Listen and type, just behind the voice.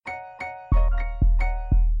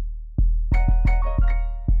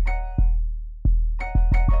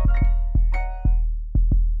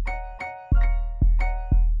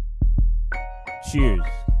Cheers.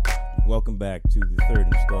 Welcome back to the third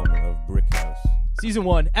installment of Brick House. Season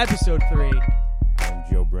 1, Episode 3. I'm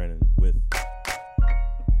Joe Brennan with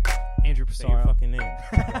Andrew say your Pissarro. fucking name.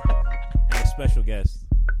 And a special guest,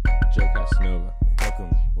 Joe Casanova.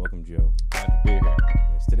 Welcome, Joe. Glad to be here.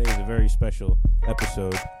 Yes, today is a very special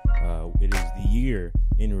episode. It is the year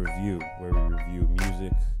in review, where we review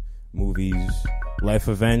music, movies, life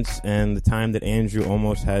events, and the time that Andrew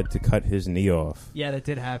almost had to cut his knee off. Yeah, that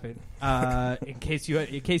did happen. In case you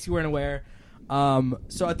weren't aware,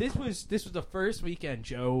 so this was the first weekend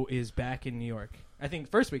Joe is back in New York. I think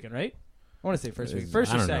first weekend, right? I want to say first week,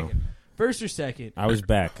 first I or don't second. know. First or second. I was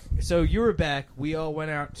back. So you were back. We all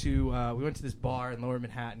went out to we went to this bar in Lower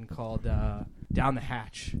Manhattan called Down the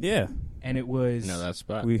Hatch, Yeah, and it was No, that's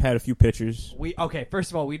spot. we had a few pictures.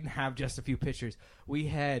 First of all, we didn't have just a few pictures. We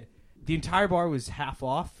had the entire bar was half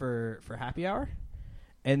off for happy hour,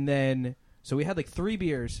 and then so we had like 3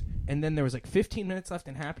 beers, and then there was like 15 minutes left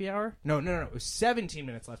in happy hour. No, it was 17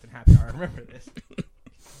 minutes left in happy hour. I remember this.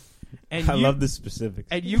 And I love the specifics.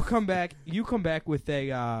 And you come back with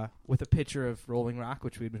a pitcher of Rolling Rock,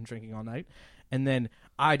 which we'd been drinking all night. And then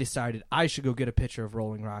I decided I should go get a pitcher of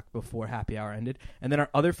Rolling Rock before happy hour ended. And then our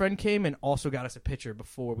other friend came and also got us a pitcher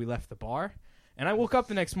before we left the bar. And I woke up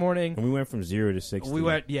the next morning. And we went from 0 to 60.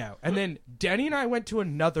 And then Denny and I went to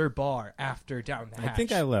another bar after Down the Hatch. I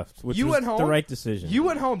think I left, which You was went home? the right decision. You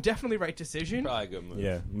went home, definitely right decision. Probably a good move.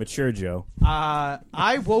 Yeah, mature Joe.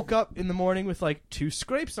 I woke up in the morning with like 2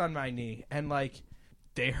 scrapes on my knee, and like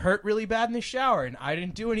they hurt really bad in the shower, and I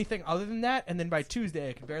didn't do anything other than that. And then by Tuesday,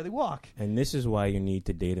 I could barely walk. And this is why you need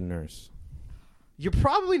to date a nurse. You're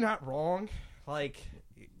probably not wrong. Like,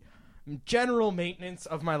 general maintenance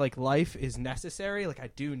of my like life is necessary. Like, I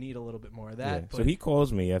do need a little bit more of that. Yeah. But So he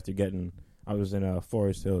calls me after I was in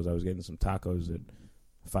Forest Hills. I was getting some tacos at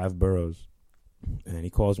 5 Boroughs. And he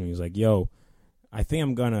calls me. He's like, yo, I think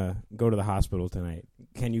I'm going to go to the hospital tonight.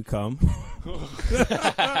 Can you come?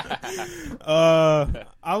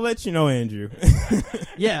 I'll let you know, Andrew.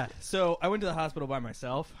 yeah. So I went to the hospital by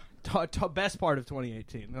myself. Best part of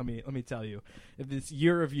 2018. Let me tell you, this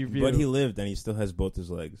year of review. But he lived, and he still has both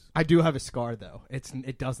his legs. I do have a scar though.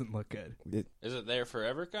 It doesn't look good. Is it there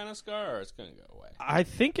forever kind of scar, or it's going to go away? I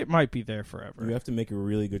think it might be there forever. You have to make a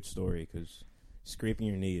really good story, because scraping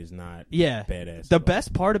your knee is not Yeah. badass. The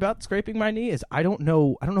best part about scraping my knee is I don't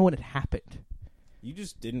know when it happened. You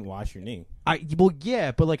just didn't wash your knee.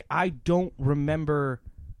 But like I don't remember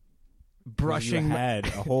brushing. You had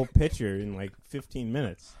a whole pitcher in like 15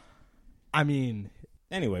 minutes. I mean,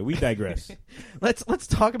 Anyway, we digress. let's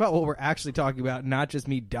talk about what we're actually talking about, not just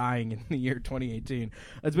me dying in the year 2018.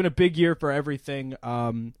 It's been a big year for everything.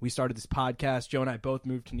 We started this podcast. Joe and I both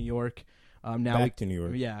moved to New York. Back to New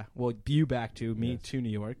York. Yeah, well, you back to me to New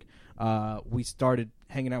York. We started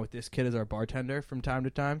hanging out with this kid as our bartender from time to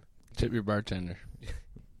time. Tip your bartender.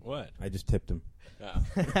 What? I just tipped him. Oh.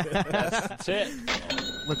 That's it.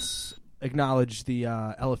 Let's acknowledge the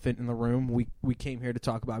elephant in the room. We came here to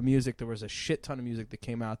talk about music. There was a shit ton of music that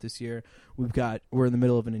came out this year. We're in the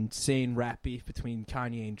middle of an insane rap beef between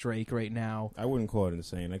Kanye and Drake right now. I wouldn't call it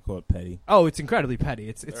insane. I call it petty. Oh, it's incredibly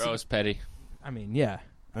petty. They're always petty. I mean, yeah.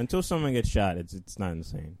 Until someone gets shot, it's not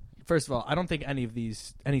insane. First of all, I don't think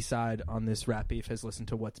any side on this rap beef has listened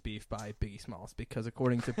to What's Beef by Biggie Smalls, because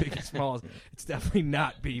according to Biggie Smalls, it's definitely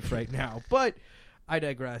not beef right now. But I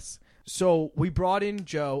digress. So we brought in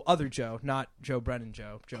other Joe, not Joe Brennan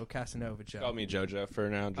Joe Casanova Joe. Call me JoJo for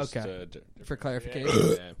now. Just Okay. For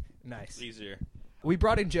clarification. Yeah. Nice. Easier. We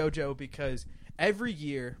brought in JoJo because every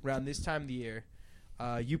year, around this time of the year,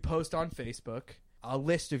 you post on Facebook a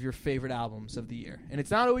list of your favorite albums of the year. And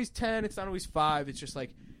it's not always 10, it's not always 5, it's just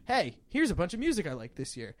like, hey, here's a bunch of music I like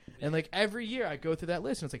this year. And like every year I go through that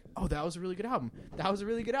list and it's like, oh, that was a really good album. That was a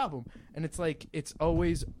really good album. And it's like, it's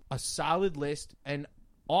always a solid list, and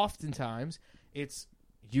oftentimes it's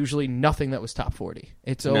usually nothing that was top 40.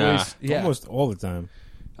 It's always Almost all the time.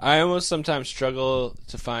 I almost sometimes struggle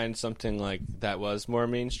to find something like that was more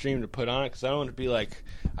mainstream to put on it, because I don't want to be like,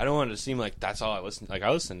 I don't want it to seem like that's all I listen to. Like,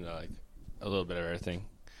 I listen to like a little bit of everything,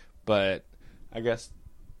 but I guess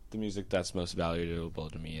the music that's most valuable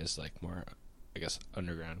to me is like more, I guess,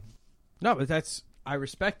 underground. No, but I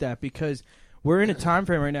respect that, because we're in a time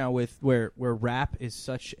frame right now where rap is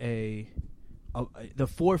such the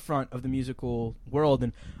forefront of the musical world,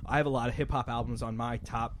 and I have a lot of hip hop albums on my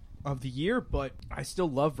top of the year, but I still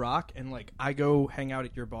love rock, and like I go hang out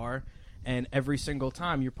at your bar, and every single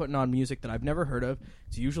time you're putting on music that I've never heard of.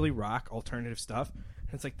 It's usually rock, alternative stuff.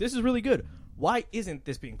 And it's like, this is really good. Why isn't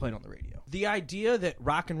this being played on the radio? The idea that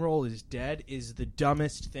rock and roll is dead is the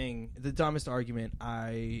dumbest argument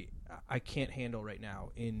I can't handle right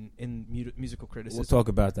now in musical criticism. We'll talk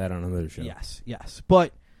about that on another show. Yes.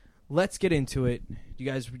 But let's get into it. You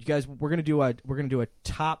guys, we're gonna do a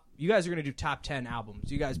top. You guys are gonna do top 10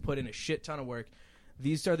 albums. You guys put in a shit ton of work.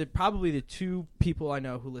 These are probably the two people I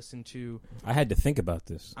know who listen to. I had to think about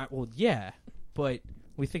this. But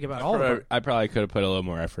we think about all of it. I probably could have put a little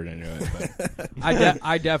more effort into it. But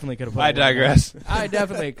I definitely could have. I digress. I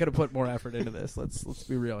definitely could have put more effort into this. Let's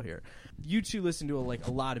be real here. You two listen to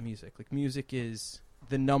a lot of music. Like, music is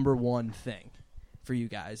the number one thing for you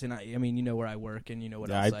guys. And I mean, you know where I work, and you know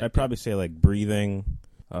what else I'd probably say like breathing,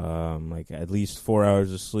 like at least 4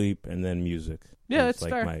 hours of sleep, and then music. Yeah, It's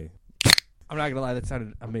that's like fair. I'm not gonna lie, that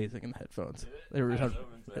sounded amazing in the headphones. It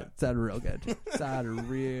sounded real good. Sounded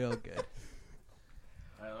real good.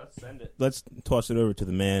 All right, let's send it. Let's toss it over to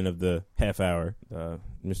the man of the half hour,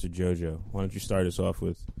 Mr. JoJo. Why don't you start us off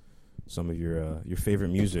with some of your favorite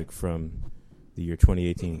music from the year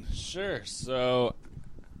 2018? Sure. So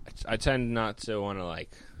I tend not to want to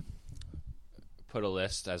like put a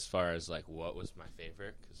list as far as like what was my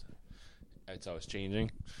favorite, because it's always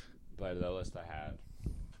changing. But the list I had,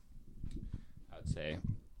 I'd say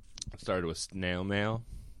it started with Snail Mail.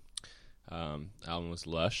 Album was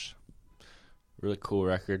Lush. Really cool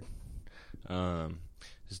record.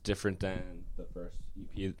 It's different than the first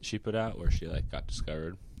EP she put out, where she like got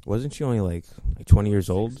discovered. Wasn't she only like 20 years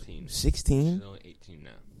old? 16. 16? She's only 18 now.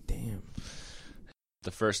 Damn. The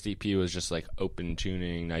first EP was just like open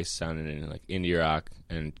tuning, nice sounding, and like indie rock,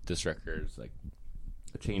 and this record is like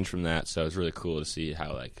a change from that. So it's really cool to see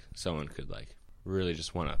how like someone could like really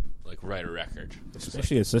just want to like write a record,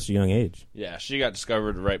 Especially at such a young age. Yeah, she got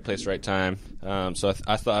discovered, right place, right time. So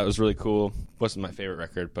I thought it was really cool. Wasn't my favorite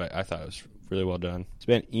record, but I thought it was really well done. It's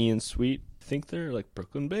been Ian Sweet. I think they're like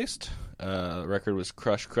Brooklyn based. The record was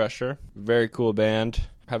Crush Crusher. Very cool band.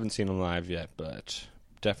 Haven't seen them live yet, but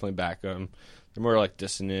definitely back them. They're more like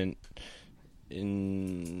dissonant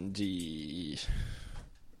indie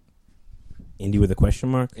with a question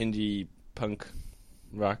mark? indie punk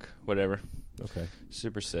rock, whatever. Okay.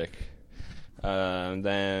 Super sick.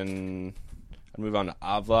 Then I'd move on to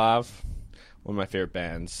Avlov, one of my favorite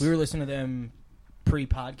bands. We were listening to them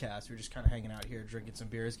pre-podcast. We were just kind of hanging out here, drinking some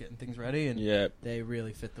beers, getting things ready, and they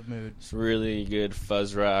really fit the mood. It's really good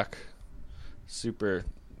fuzz rock. Super.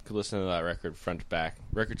 Could listen to that record front to back.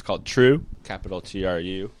 Record's called True, capital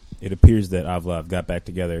TRU. It appears that Avlov got back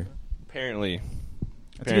together. Apparently.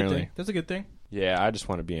 That's a good thing. That's a good thing. Yeah, I just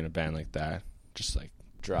want to be in a band like that. Just like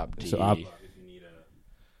drop D. So if you need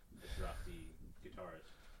a drop D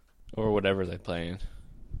guitarist. Or whatever they're playing.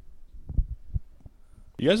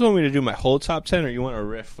 You guys want me to do my whole top 10, or you want a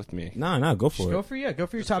riff with me? No, go for it. Go for your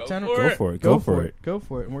top 10. Go for it. Go for it. Go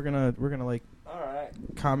for it. And we're gonna like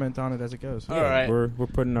comment on it as it goes. All right. We're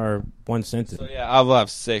putting our 1 cent in. So yeah,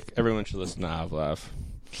 Avlov's sick. Everyone should listen to Avlov.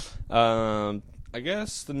 I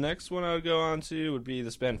guess the next one I would go on to would be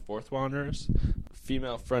this band Fourth Wanderers.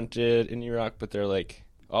 Female-fronted indie rock, but they're like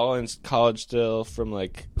all in college still, from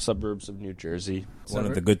like suburbs of New Jersey. One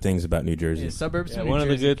of the good things about New Jersey. Yeah, suburbs. Yeah, of New one of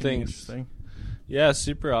the Jersey good can be things. interesting. Yeah,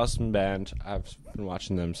 super awesome band. I've been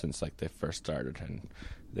watching them since like they first started, and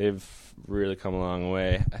they've really come a long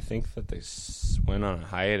way. I think that they went on a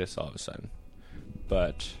hiatus all of a sudden,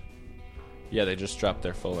 but yeah, they just dropped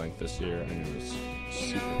their full length this year, and it was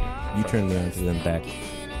super good. You turned around to them back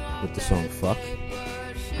with the song "Fuck."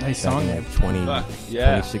 Nice Back song. in like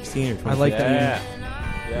 2016 or 2016. I like that.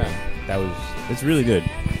 Yeah. It's really good.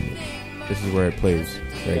 This is where it plays.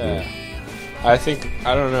 Very good. I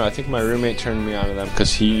don't know. I think my roommate turned me on to them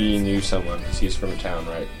because he knew someone, because he's from a town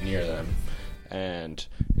right near them, and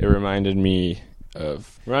it reminded me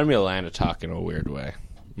of Land of Talk in a weird way.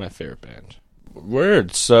 My favorite band.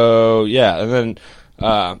 Word. So yeah, and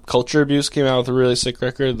then Culture Abuse came out with a really sick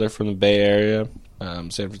record. They're from the Bay Area,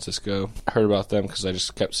 San Francisco. I heard about them because I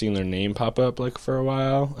just kept seeing their name pop up like for a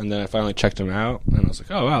while, and then I finally checked them out, and I was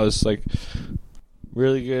like, oh wow, this is like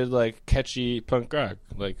really good, like catchy punk rock,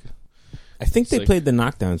 like. I think they like, played the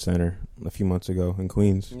Knockdown Center a few months ago in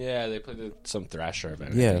Queens. Yeah, they played some Thrasher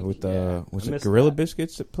event. Yeah, with was it Gorilla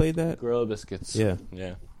Biscuits that played that? Gorilla Biscuits. Yeah.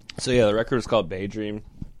 So yeah, the record was called Daydream.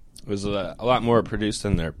 It was a lot more produced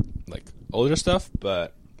than their like older stuff,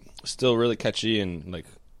 but still really catchy and like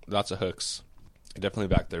lots of hooks. I definitely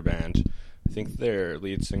back their band. I think their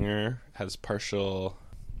lead singer has partial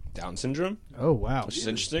Down syndrome. Oh wow, which is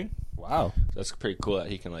interesting. Wow, that's pretty cool that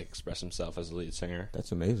he can like express himself as a lead singer.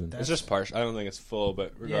 That's amazing. It's just partial. I don't think it's full,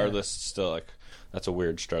 but regardless, it's still like that's a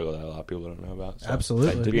weird struggle that a lot of people don't know about. So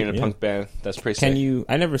absolutely, being a punk band, that's pretty. Sick.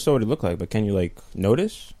 I never saw what it looked like, but can you like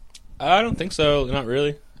notice? I don't think so. Not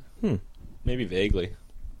really. Maybe vaguely.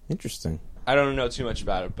 Interesting. I don't know too much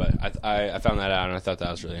about it, but I found that out and I thought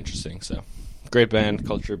that was really interesting. So, great band,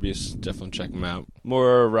 Culture Abuse. Definitely check them out.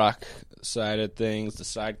 More rock sided things. The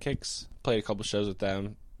Sidekicks. Played a couple shows with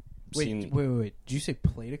them. Wait. Did you say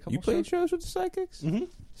played a couple? You played shows with the Sidekicks? Mm-hmm.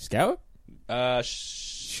 Scout?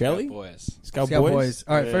 Shelly Boys. Scout Boys.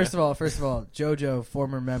 All right. Yeah. First of all, JoJo,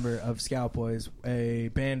 former member of Scout Boys, a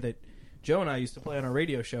band that Joe and I used to play on our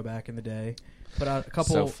radio show back in the day. Put out a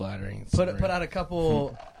couple. So flattering. Put out a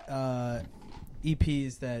couple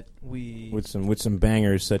EPs that we with some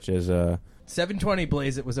bangers such as 720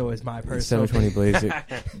 Blaze It was always my personal 720 Blaze It.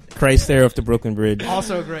 Christ There Off the Brooklyn Bridge.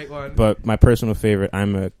 Also a great one. But my personal favorite,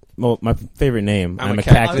 my favorite name, I'm a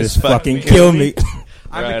Cactus fucking Kill Me.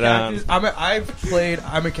 I'm a Cactus. I've played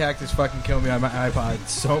I'm a Cactus Fucking Kill Me on my iPod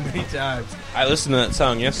so many times. I listened to that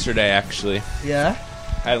song yesterday, actually. Yeah?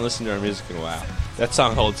 I hadn't listened to our music in a while. That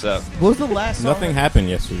song holds up. What was the last song? Nothing happened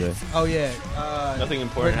yesterday. Oh, yeah. Nothing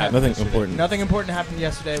important happened. Nothing important happened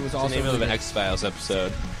yesterday. Was also the name of an X-Files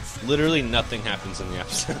episode. Literally nothing happens in the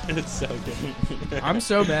episode. It's so good. I'm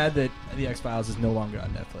so mad that the X-Files is no longer on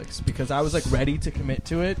Netflix because I was like ready to commit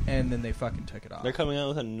to it and then they fucking took it off. They're coming out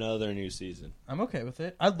with another new season. I'm okay with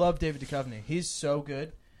it. I love David Duchovny. He's so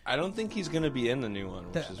good. I don't think he's going to be in the new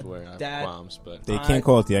one, which is where I qualms. But they can't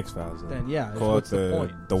call it the X-Files. Then yeah, call it the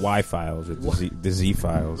Y-Files or the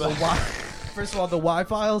Z-Files. First of all, the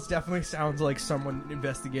Y-Files definitely sounds like someone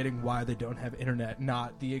investigating why they don't have internet,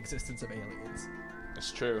 not the existence of aliens.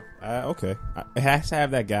 It's true. Okay. It has to have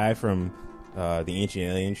that guy from the Ancient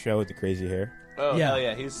Aliens show with the crazy hair. Oh, yeah. Hell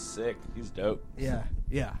yeah. He's sick. He's dope. Yeah.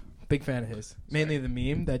 Big fan of his. Mainly the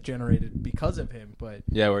meme that generated because of him, but...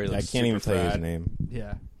 Yeah, where he's I can't even tell you his name.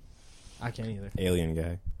 Yeah. I can't either. Alien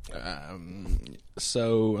guy.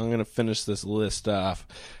 So I'm going to finish this list off.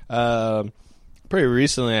 Pretty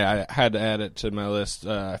recently, I had to add it to my list.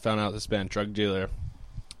 I found out this band, Drug Dealer,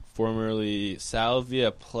 formerly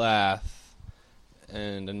Salvia Plath,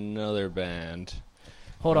 and another band.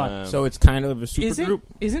 Hold on. So it's kind of a super group?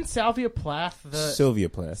 Isn't Salvia Plath the... Sylvia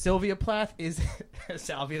Plath. Sylvia Plath is...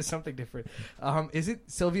 Salvia is something different.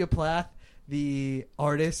 Isn't Sylvia Plath the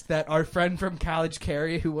artist that our friend from college,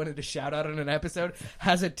 Carrie, who wanted to shout out on an episode,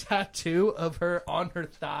 has a tattoo of her on her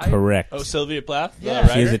thigh? Correct. Oh, Sylvia Plath? Yeah.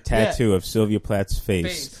 She has a tattoo of Sylvia Plath's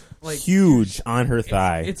face. Like, huge on her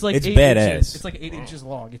thigh. It's like it's 8 badass. Inches. It's like 8 inches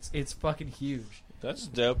long. It's fucking huge. That's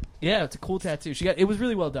dope. Yeah, it's a cool tattoo. It was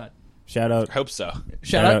really well done. Shout out. I hope so.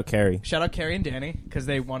 Shout out Carrie. Shout out Carrie and Danny because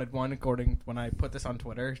they wanted one. According when I put this on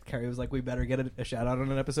Twitter, Carrie was like, "We better get a shout out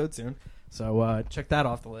on an episode soon." So check that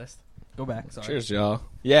off the list. Go back. Sorry. Cheers, y'all.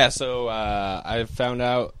 Yeah. So I found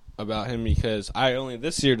out about him because I only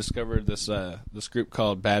this year discovered this group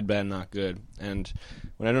called Bad Bad Not Good, and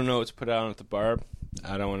when I don't know what to put out at the bar,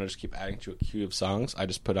 I don't want to just keep adding to a queue of songs. I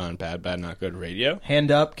just put on Bad Bad Not Good radio.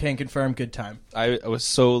 Hand up, can confirm, good time. I was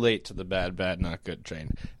so late to the Bad Bad Not Good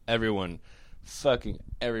train. Everyone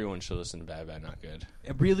should listen to Bad Bad Not Good.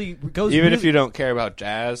 It really goes. Even if you don't care about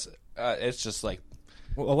jazz, it's just like...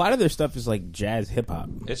 Well, a lot of their stuff is like jazz hip-hop.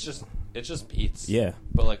 It's just beats. Yeah.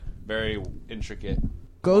 But like very intricate.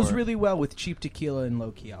 Goes really well with cheap tequila and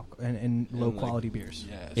low key and low quality beers.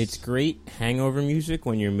 Yes. It's great hangover music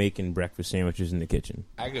when you're making breakfast sandwiches in the kitchen.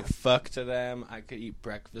 I could fuck to them. I could eat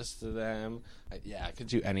breakfast to them. I could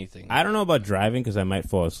do anything. I don't know about driving because I might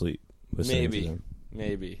fall asleep listening to them.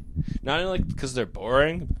 Maybe. Not only because they're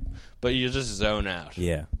boring, but you just zone out.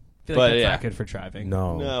 Yeah. I feel like that's not good for driving.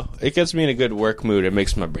 No. It gets me in a good work mood. It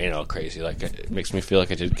makes my brain all crazy. Like it makes me feel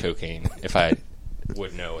like I did cocaine if I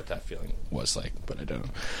would know what that feeling was like, but I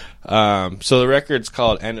don't. So the record's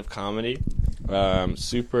called End of Comedy.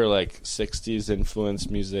 Super like 60s influenced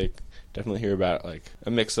music. Definitely hear about like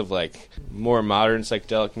a mix of like more modern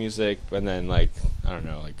psychedelic music and then like I don't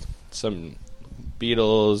know, like some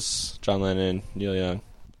Beatles, John Lennon, Neil Young.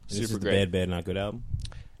 This is the great. Bad Bad Not Good album?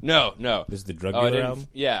 No. This is the Drug Dealer album?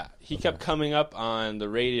 Yeah. He kept coming up on the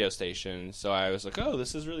radio station, so I was like, oh,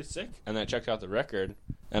 this is really sick. And then I checked out the record,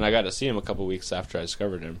 and I got to see him a couple weeks after I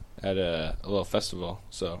discovered him at a little festival.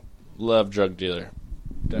 So, love Drug Dealer.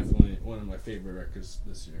 Definitely one of my favorite records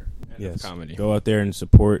this year. Yes. Comedy. Go out there and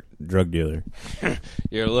support Drug Dealer.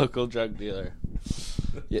 Your local drug dealer.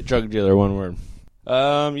 Yeah, Drug Dealer, one word.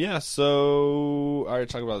 Yeah, so I already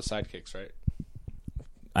talked about the Sidekicks, right?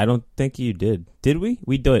 I don't think you did. Did we?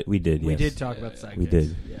 We did. We Yes. did talk about Sidekicks. We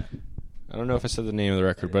did. Yeah. I don't know if I said the name of the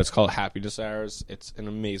record, but it's called Happiness Hours. It's an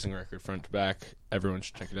amazing record, front to back. Everyone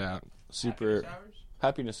should check it out. Super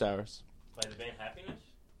Happiness Hours. By the band Happiness?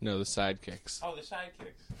 No, the Sidekicks. Oh, the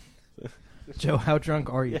Sidekicks. Joe, how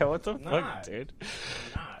drunk are you? Yeah, what the Not. fuck, dude?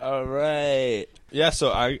 Not. All right. Yeah,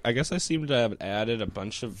 so I guess I seem to have added a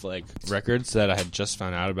bunch of like records that I had just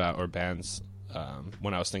found out about, or bands,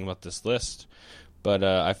 when I was thinking about this list. But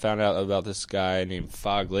I found out about this guy named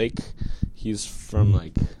Fog Lake. He's from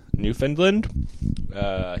like Newfoundland.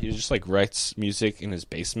 He just like writes music in his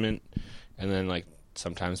basement, and then like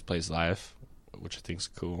sometimes plays live, which I think's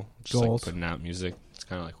cool. Just Goals. like putting out music. It's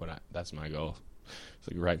kind of like that's my goal. It's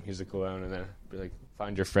like write music alone, and then be like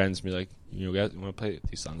find your friends, and be like, you guys want to play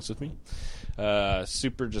these songs with me?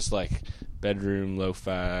 Super just like bedroom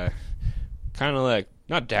lo-fi, kind of like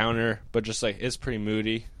not downer, but just like it's pretty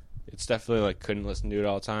moody. It's definitely like couldn't listen to it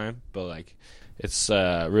all the time, but like it's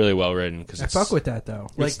really well written because I fuck with that though.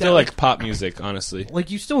 It's still like pop music, honestly. Like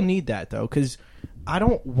you still need that though, because I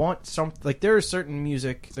don't want like there are certain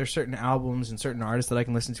music, there's certain albums and certain artists that I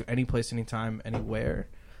can listen to any place, anytime, anywhere.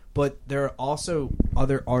 But there are also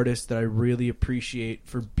other artists that I really appreciate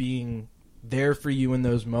for being there for you in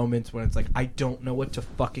those moments when it's like I don't know what to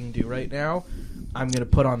fucking do right now. I'm gonna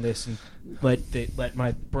put on this and let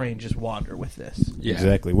my brain just wander with this. Yeah,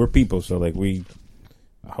 Exactly. We're people, so like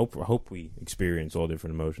I hope we experience all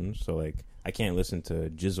different emotions. So like I can't listen to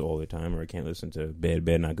Jizz all the time, or I can't listen to Bad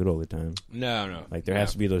Not Good all the time. No. Like there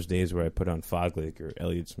has to be those days where I put on Fog Lake or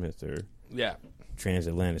Elliott Smith or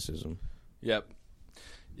Transatlanticism. Yep.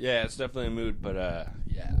 Yeah, it's definitely a mood, but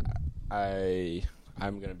yeah,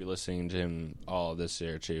 I'm gonna be listening to him all this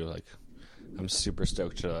year too. Like, I'm super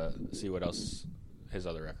stoked to see what else his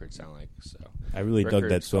other records sound like. So I really dug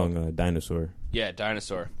that song, Dinosaur. Yeah,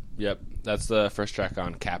 Dinosaur. Yep, that's the first track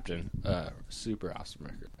on Captain. Super awesome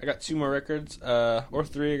record. I got 2 more records, or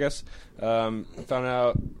 3, I guess. Found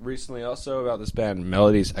out recently also about this band,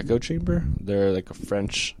 Melody's Echo Chamber. They're like a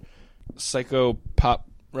French psycho pop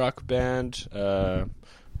rock band.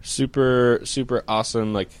 Super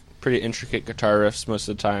awesome, like pretty intricate guitar riffs most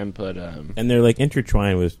of the time, but And they're like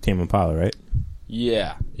intertwined with Tame Impala, right?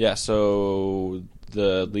 yeah. So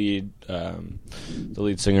the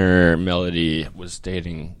lead singer Melody was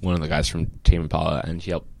dating one of the guys from Tame Impala, and he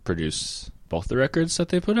helped produce both the records that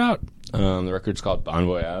they put out. The record's called Bon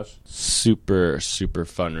Voyage. Super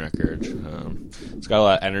fun record. It's got a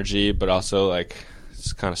lot of energy, but also like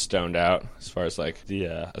it's kind of stoned out as far as like the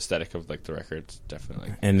aesthetic of like the record. It's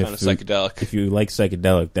definitely kind of psychedelic. If you like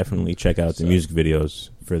psychedelic, definitely check out the music videos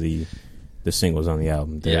for the singles on the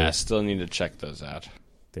album. I still need to check those out.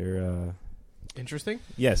 They're Interesting.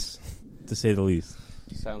 yes, to say the least.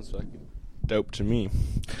 Sounds fucking dope to me.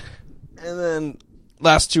 And then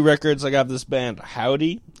last 2 records, I got this band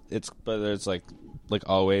Howdy. It's like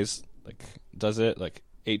always like does it like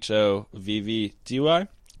HOVVDY.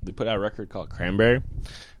 They put out a record called Cranberry.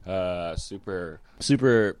 Super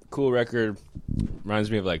cool record. Reminds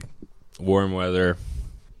me of like warm weather,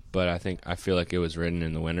 but I feel like it was written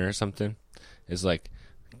in the winter or something. It's like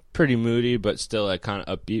pretty moody, but still like kind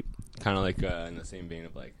of upbeat, kind of like in the same vein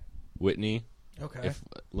of like Whitney. Okay. If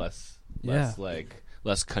less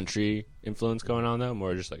country influence going on though,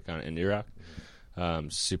 more just like kind of indie rock.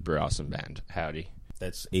 Super awesome band, Howdy.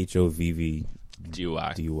 That's HOVVDY.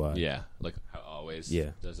 DUI. Yeah, like how Always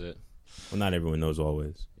does it. Well, not everyone knows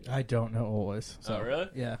Always. I don't know Always. So, Oh, really?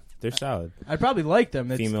 Yeah. They're solid. I'd probably like them.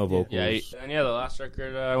 Female vocals. Yeah, the last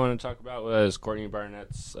record I want to talk about was Courtney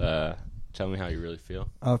Barnett's Tell Me How You Really Feel.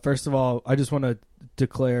 First of all, I just want to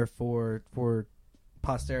declare for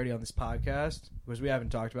posterity on this podcast, because we haven't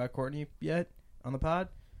talked about Courtney yet on the pod.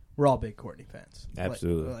 We're all big Courtney fans.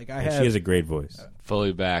 Absolutely. Like she has a great voice.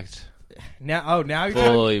 Fully backed. Now you're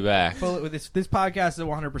fully backed. This podcast is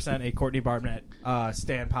 100% a Courtney Barnett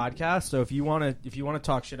stan podcast. So if you want to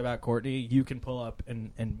talk shit about Courtney, you can pull up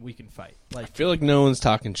and we can fight. Like, I feel like no one's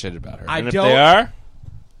talking shit about her. If they are,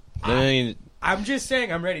 then I'm just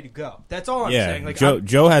saying I'm ready to go. That's all I'm yeah, saying. Like,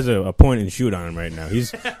 Joe has a point and shoot on him right now.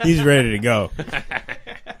 He's ready to go.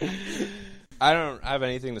 I don't have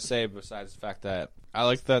anything to say besides the fact that I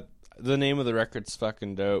like that the name of the record's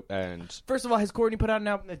fucking dope. And first of all, has Courtney put out an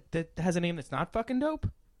album that has a name that's not fucking dope?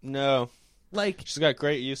 No. Like, she's got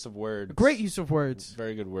great use of words. Great use of words.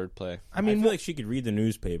 Very good wordplay. I mean, I feel like she could read the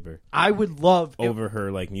newspaper. I would love over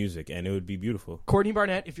her like music, and it would be beautiful. Courtney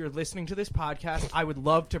Barnett, if you're listening to this podcast, I would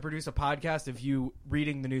love to produce a podcast of you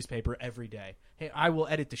reading the newspaper every day. Hey, I will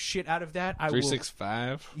edit the shit out of that.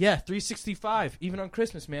 365. Yeah, 365, even on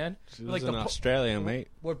Christmas, man. She lives in Australia, mate.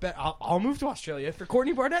 I'll move to Australia for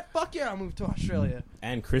Courtney Barnett. Fuck yeah, I'll move to Australia.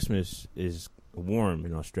 And Christmas is warm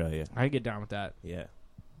in Australia. I get down with that. Yeah.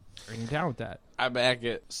 Bring down with that. I back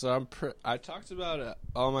it. So I talked about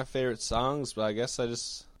all my favorite songs, but I guess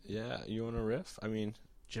you want to riff? I mean,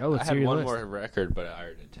 Joe, I had one more record, but I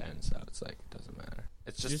already did 10, so it's like it doesn't matter.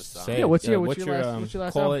 It's just a song. Yeah, what's your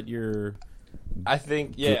last call album? it your I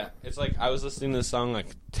think, yeah. It's like I was listening to this song like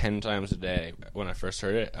 10 times a day when I first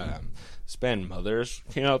heard it. This band Mothers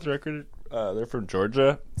came out with the record. They're from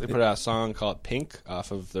Georgia. They put out a song called Pink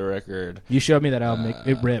off of the record. You showed me that album.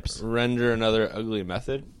 It rips. Render Another Ugly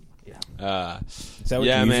Method. Yeah. Is that what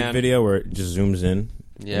the music video where it just zooms in?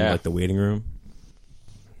 Yeah. In, like the waiting room?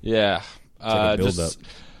 Yeah. It's like a build-up.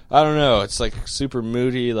 I don't know. It's like super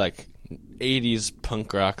moody, like 80s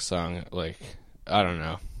punk rock song. Like, I don't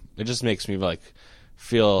know. It just makes me like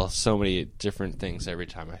feel so many different things every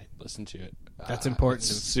time I listen to it. That's important.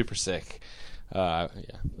 It's super sick. Yeah,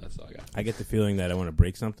 that's all I got. I get the feeling that I want to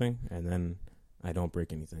break something, and then I don't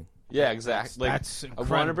break anything. Yeah, exactly. Like, That's I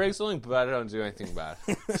incredible. want to break something, but I don't do anything bad.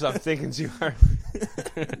 So I'm thinking too hard.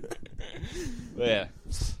 But yeah.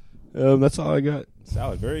 That's all I got.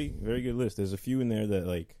 Solid. Very, very good list. There's a few in there that,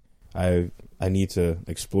 like, I need to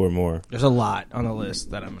explore more. There's a lot on the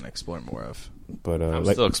list that I'm going to explore more of. But I'm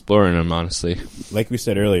like, still exploring them, honestly. like we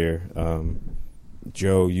said earlier,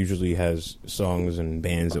 Joe usually has songs and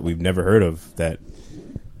bands that we've never heard of that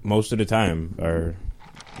most of the time are,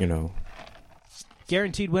 you know,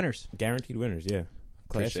 Guaranteed winners. guaranteed winners. Yeah.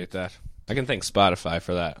 Appreciate that. I can thank Spotify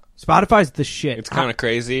for that. Spotify's the shit. It's kind of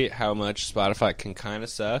crazy how much Spotify can kind of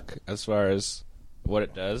suck as far as what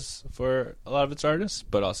it does for a lot of its artists,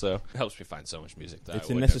 but also it helps me find so much music that It's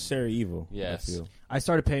I a would necessary evil. Yes. I feel. I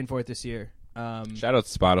started paying for it this year. Shout out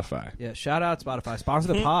to Spotify. Yeah, shout out Spotify.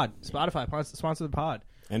 Sponsor the pod. Spotify, sponsor the pod.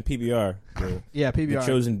 And PBR, Yeah, the PBR.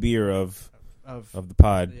 chosen beer of of the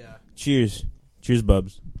pod. yeah. Cheers. Cheers,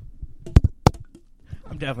 Bubs.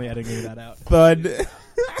 I'm definitely editing that out. Bud.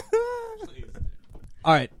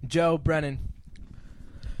 All right, Joe Brennan,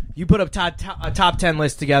 you put up a top 10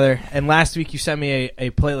 list together, and last week you sent me a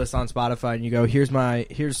playlist on Spotify, and you go,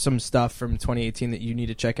 here's some stuff from 2018 that you need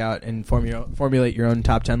to check out and formulate your own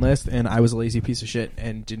top 10 list, and I was a lazy piece of shit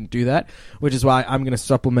and didn't do that, which is why I'm going to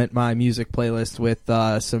supplement my music playlist with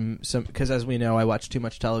some because as we know, I watch too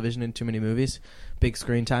much television and too many movies. Big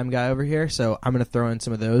screen time guy over here, so I'm going to throw in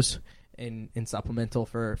some of those in supplemental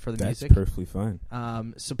for the That's music. perfectly fine.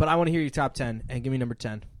 But I want to hear your top 10, and give me number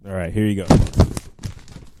 10. All right, here you go.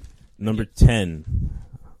 Number 10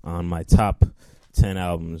 on my top 10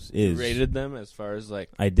 albums is... You rated them as far as like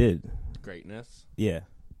I did. greatness? Yeah.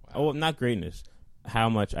 Wow. Oh, well, not greatness. How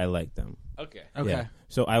much I like them. Okay. Okay. Yeah.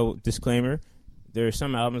 So I will disclaimer, there are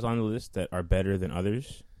some albums on the list that are better than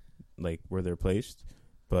others, like where they're placed,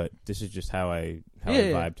 but this is just how I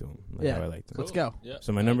vibe to them, like how I like them. Let's go. Yeah,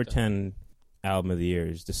 So my I number like that. 10 album of the year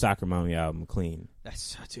is the Soccer Mommy album, Clean.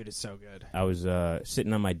 Dude, it's so good. I was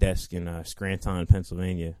sitting on my desk in Scranton,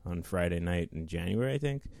 Pennsylvania on Friday night in January, I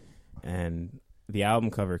think, and the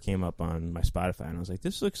album cover came up on my Spotify, and I was like,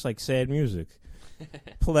 this looks like sad music.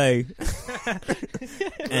 Play.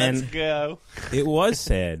 And Let's go. it was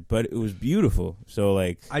sad, but it was beautiful. So,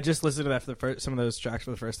 like... I just listened to that for some of those tracks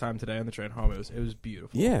for the first time today on the train home. It was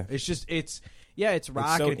beautiful. Yeah. It's just it's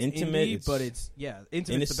rock, so and it's intimate, indie, it's but it's intimate's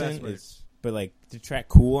the best innocent, word. but like the track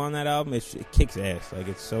 "Cool" on that album, it kicks ass. Like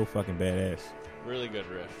it's so fucking badass. Really good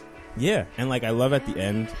riff. Yeah, and like I love at the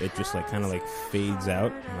end, it just like kind of like fades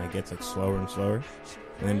out and like gets like slower and slower,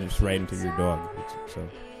 and then just right into your dog. So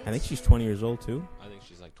I think she's 20 years old too. I think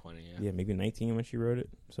she's like 20. Yeah. Yeah, maybe 19 when she wrote it.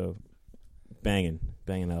 So banging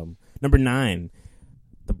album. Number 9,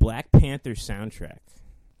 the Black Panther soundtrack.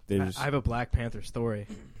 There's I have a Black Panther story,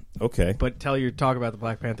 okay. but talk about the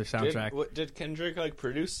Black Panther soundtrack. Did Kendrick like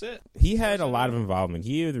produce it? He had a lot of involvement.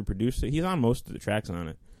 He either produced it. He's on most of the tracks on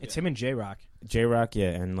it. It's him and J-Rock. J-Rock, yeah,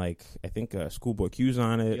 and like I think Schoolboy Q's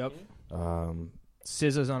on it. Yep. Um,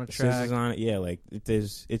 SZA's on a track. SZA's on it. Yeah, like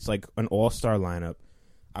it's like an all-star lineup.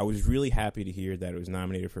 I was really happy to hear that it was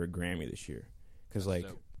nominated for a Grammy this year because like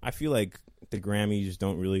dope. I feel like the Grammys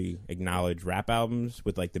don't really acknowledge rap albums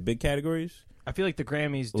with like the big categories, I feel like the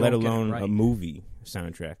Grammys don't let get it alone right. a movie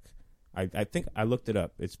soundtrack. I think I looked it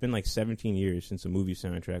up. It's been like 17 years since a movie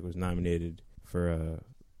soundtrack was nominated for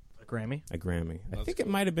A Grammy. a Grammy. I That's think it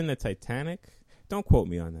cool. might have been the Titanic. Don't quote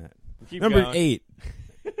me on that. Keep Number going. 8,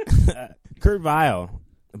 Kurt Vile,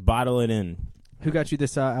 Bottle It In. Who got you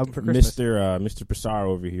this album for Christmas? Mr. Pissarro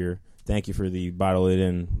over here. Thank you for the Bottle It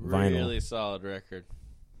In vinyl. Really solid record.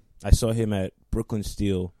 I saw him at Brooklyn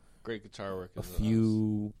Steel Great guitar work. a as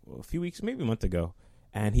well. few weeks, maybe a month ago,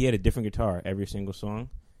 and he had a different guitar every single song.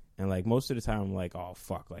 And like most of the time, I'm like, oh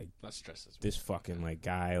fuck, like That stresses me. this fucking like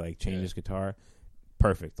guy like changed Yeah. his guitar.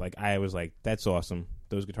 Perfect. Like I was like, that's awesome.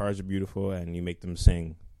 Those guitars are beautiful, and you make them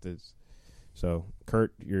sing. So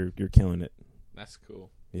Kurt, you're killing it. That's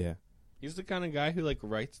cool. Yeah. He's the kind of guy who like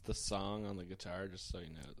writes the song on the guitar, just so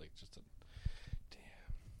you know, like just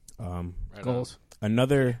right Goals.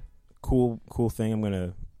 Another cool thing I'm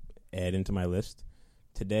gonna add into my list.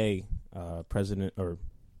 Today, President or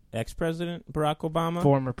ex-president Barack Obama,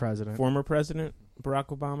 Former president Barack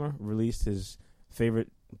Obama released his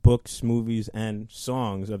favorite books, movies, and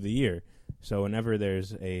songs of the year. So whenever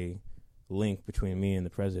there's a link between me and the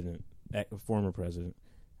president, former president,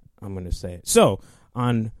 I'm going to say it. So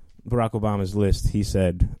on Barack Obama's list, he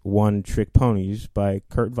said "One Trick Ponies" by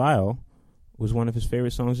Kurt Vile was one of his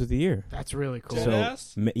favorite songs of the year. That's really cool.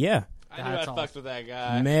 Yeah. I knew I fucked with that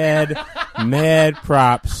guy. Mad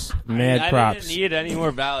props. Mad props. I didn't need any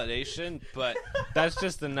more validation, but that's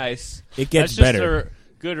just a nice. It gets that's better. Just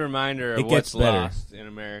a good reminder of It gets what's better. lost in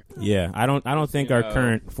America. Yeah, I don't think our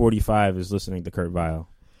current 45 is listening to Kurt Vile.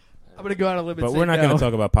 I'm gonna go out on a limb and But say we're not no. going to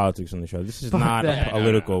talk about politics on the show. This is Fuck not that. a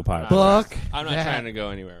political podcast. Fuck I'm not that. trying to go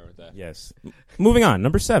anywhere with that. Yes. Moving on.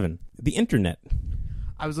 Number 7, the internet.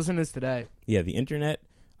 I was listening to this today. Yeah, the internet.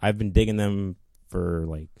 I've been digging them for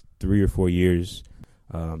like 3 or 4 years.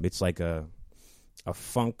 It's like a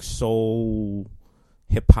funk soul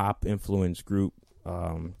hip hop influenced group.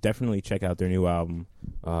 Definitely check out their new album.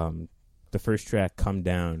 The first track, "Come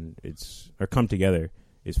Down," "Come Together,"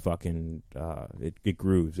 is fucking. It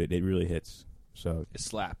grooves. It really hits. So It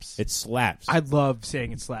slaps. it slaps. I love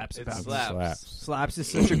saying it slaps. It about me. slaps. Slaps is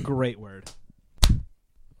such a great word.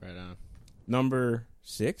 Right on. Number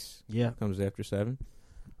 6 Yeah. comes after 7.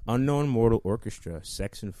 Unknown Mortal Orchestra,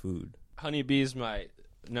 "Sex and Food." Honeybee's my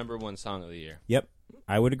number 1 song of the year. Yep,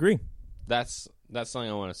 I would agree. That's something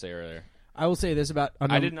I want to say earlier. I will say this about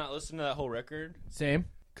I did not listen to that whole record Same.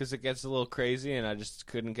 because it gets a little crazy and I just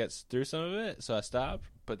couldn't get through some of it, so I stopped.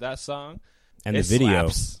 But that song, And it the video,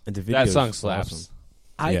 slaps. and the video, That song is slaps. awesome.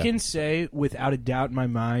 I Yeah. can say without a doubt in my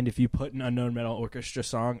mind, if you put an Unknown Metal Orchestra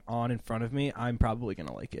song on in front of me, I'm probably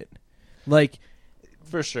gonna like it. Like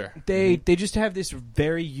For sure. they just have this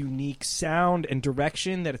very unique sound and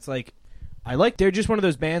direction that it's like I like. They're just one of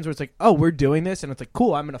those bands where it's like, oh, we're doing this, and it's like,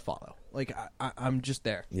 cool, I'm gonna follow. Like I'm just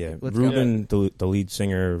there. Yeah, Let's go. Ruben, the lead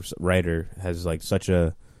singer writer, has like such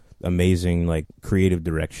a amazing like creative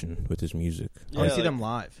direction with his music. I want to see like, them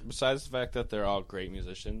live. Besides the fact that they're all great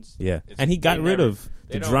musicians. Yeah, It's- and he got they rid never- of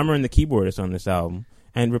they the don't- drummer and the keyboardist on this album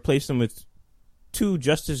and replaced them with 2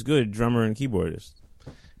 just as good drummer and keyboardists.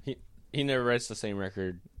 He never writes the same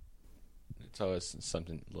record. It's always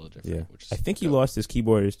something a little different. Yeah, Which is I think he dope. lost his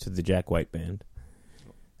keyboardist to the Jack White band,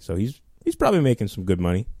 so he's probably making some good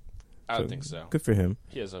money. I would think so. Good for him.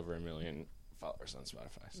 He has over 1 million followers on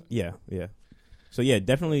Spotify. So. Yeah. So yeah,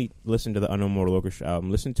 definitely listen to the Unknown Mortal Orchestra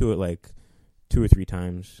album. Listen to it like 2 or 3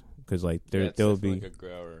 times because like It's there'll definitely be like a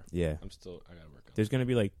grower. yeah. I gotta work on There's gonna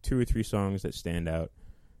be like 2 or 3 songs that stand out,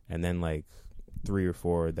 and then like 3 or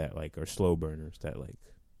 4 that like are slow burners that like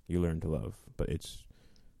you learn to love. But it's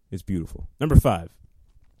beautiful. Number 5,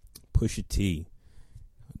 Pusha T,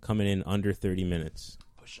 coming in under 30 minutes.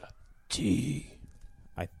 Pusha T.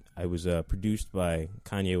 I was produced by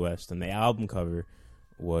Kanye West, and the album cover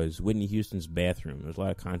was Whitney Houston's bathroom. There was a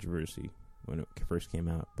lot of controversy when it first came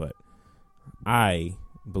out, but I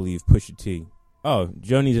believe Pusha T. Oh,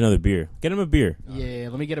 Joe needs another beer. Get him a beer. Yeah,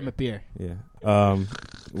 let me get him a beer. Yeah.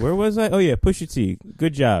 Where was I? Oh yeah, Pusha T.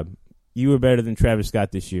 Good job. You were better than Travis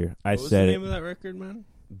Scott this year. I What was said the it. name of that record, man?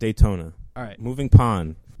 Daytona. All right. Moving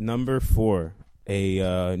Pond. Number 4.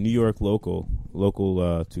 A New York local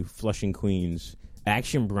to Flushing, Queens.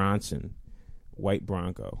 Action Bronson. White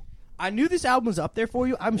Bronco. I knew this album was up there for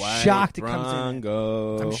you. I'm White shocked it comes in.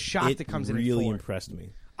 Bronco. I'm shocked it comes in. really at 4. impressed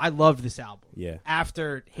me. I loved this album. Yeah.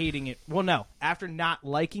 After hating it, well, no, after not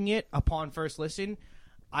liking it upon first listen,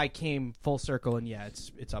 I came full circle, and yeah,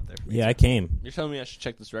 it's up there. For me. Yeah, I came. You're telling me I should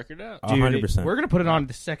check this record out? Dude, 100%. We're gonna put it on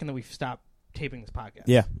the second that we stop taping this podcast.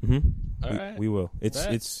 Yeah. All right. We will. It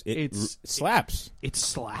slaps, It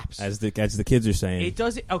slaps. as the kids are saying. It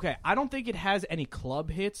does. Okay, I don't think it has any club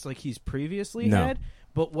hits like he's previously No. had.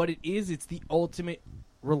 But what it is, it's the ultimate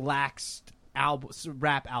relaxed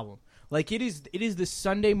rap album. Like it is the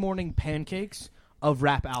Sunday morning pancakes of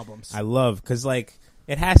rap albums. I love because like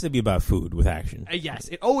it has to be about food with action. Yes,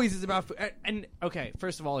 it always is about food. And okay,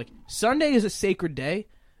 first of all, like Sunday is a sacred day.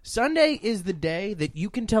 Sunday is the day that you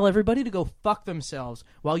can tell everybody to go fuck themselves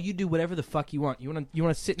while you do whatever the fuck you want. You want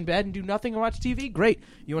to sit in bed and do nothing and watch TV? Great.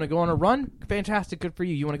 You want to go on a run? Fantastic. Good for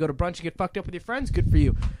you. You want to go to brunch and get fucked up with your friends? Good for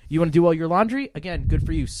you. You want to do all your laundry? Again, good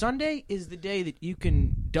for you. Sunday is the day that you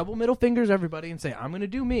can double middle fingers everybody and say, I'm going to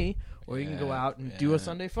do me, or you can go out and do a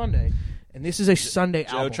Sunday fun day. And this is a Sunday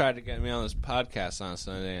Joe album. tried to get me on this podcast on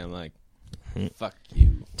Sunday. I'm like, fuck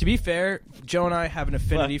you. To be fair, Joe and I have an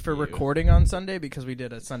affinity Fuck for you. recording on Sunday because we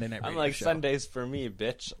did a Sunday night radio I'm like, show. Sundays for me,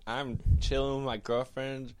 bitch. I'm chilling with my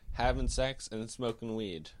girlfriend, having sex, and smoking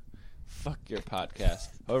weed. Fuck your podcast.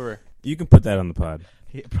 Over. You can put that on the pod.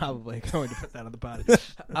 Yeah, probably going to put that on the pod.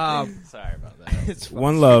 Sorry about that. It's fine.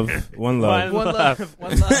 One love. One love. One love.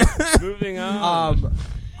 One love. Moving on.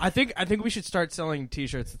 I think we should start selling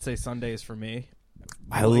T-shirts that say "Sundays for me."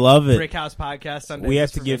 I love it. Brick House Podcast. Sundays We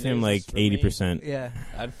have to for give me. him like for me. 80%. Yeah.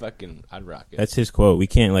 I'd rock it. That's his quote. We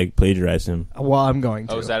can't like plagiarize him. Well, I'm going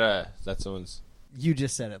to. Oh, is that someone's? You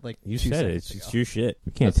just said it. Like You 2 said it. seconds It's ago. your shit.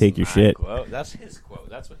 We can't That's take your my shit. Quote. That's his quote.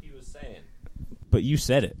 That's what he was saying. But you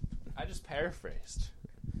said it. I just paraphrased.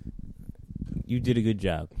 You did a good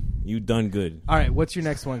job. You done good. All right. What's your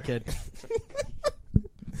next one, kid?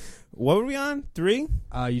 What were we on? 3?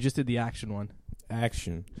 You just did the action one.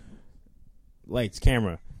 Action. Lights,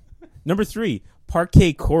 camera. Number 3,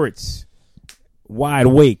 Parquet Courts. Wide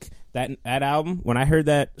Awake. That album, when I heard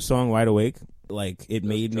that song Wide Awake, like it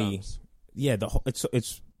made me Drums. the whole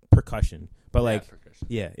it's percussion. But like percussion.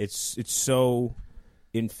 yeah, it's so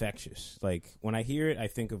infectious. Like when I hear it, I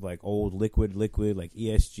think of like old liquid like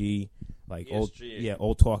ESG, like ESG.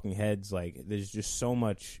 old Talking Heads. Like there's just so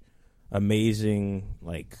much amazing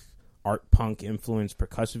like art punk influence,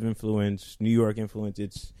 percussive influence, New York influence.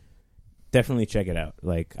 It's definitely check it out.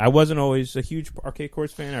 Like I wasn't always a huge Parquet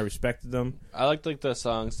Courts fan. I respected them. I liked like the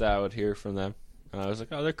songs that I would hear from them. And I was like,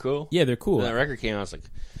 oh, they're cool. Yeah, they're cool. When that record came out, I was like,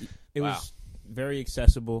 It wow. was very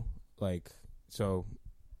accessible. Like so,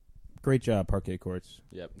 great job, Parquet Courts.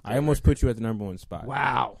 Yep. I almost put you at the number 1 spot.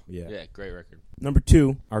 Wow. Yeah. Yeah, great record. Number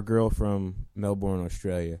 2, our girl from Melbourne,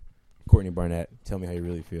 Australia, Courtney Barnett. Tell Me How You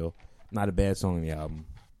Really Feel. Not a bad song on the album.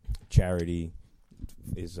 Charity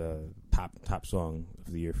is a top song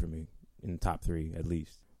of the year for me, in the top 3 at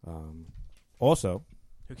least. Also,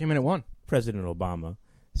 Who came in at 1? President Obama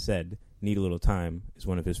said "Need a Little Time" is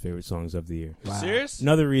one of his favorite songs of the year. You Wow. serious?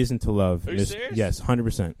 Another reason to love. Are you serious? Yes,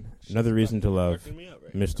 100%. Another reason to love Fucking me up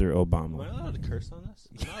right Mr. now. Obama. Am I allowed to curse on this?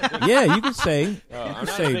 I'm not a big- Yeah, you could say. Oh, I'm could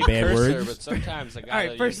not say a big bad cursor, words. but sometimes I gotta All right.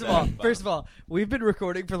 use First of that all, F-bomb. we've been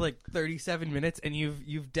recording for like 37 minutes, and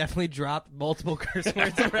you've definitely dropped multiple curse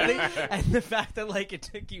words already. And the fact that like it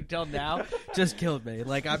took you till now just killed me.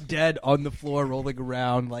 Like I'm dead on the floor, rolling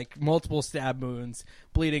around, like multiple stab wounds,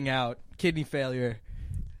 bleeding out, kidney failure.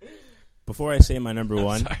 Before I say my number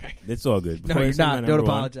 1, sorry. it's all good. No, Before I you're say my not. Don't number one,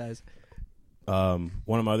 apologize.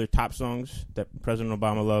 one of my other top songs that President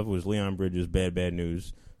Obama loved was Leon Bridges' Bad Bad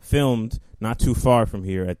News, filmed not too far from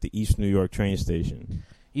here at the East New York train station.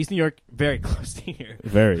 East New York, very close to here.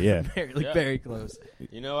 Very, yeah. Yeah. Very close.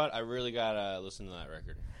 You know what? I really gotta listen to that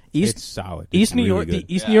record. It's solid. East It's New really York. good.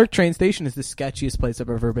 The East Yeah. New York train station is the sketchiest place I've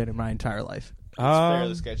ever been in my entire life. It's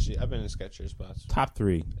fairly sketchy. I've been in sketchier spots. Top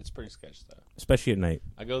 3, It's pretty sketchy though. especially at night.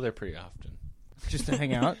 I go there pretty often. Just to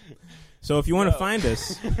hang out. So if you want to find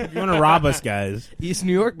us, if you want to rob us, guys, East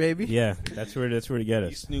New York, baby. yeah, that's where to get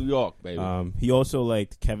us. East New York, baby. He also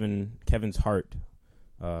liked Kevin's Heart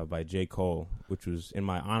by J. Cole, which was in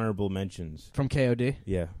my honorable mentions. From KOD.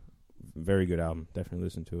 Yeah, very good album. Definitely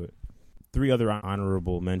listen to it. 3 other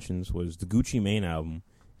honorable mentions was the Gucci Mane album,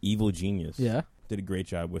 Evil Genius. Yeah. Did a great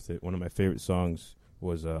job with it. One of my favorite songs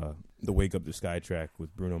was the Wake Up the Sky track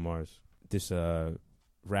with Bruno Mars. This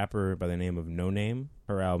rapper by the name of No Name,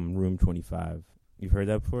 her album Room 25. You've heard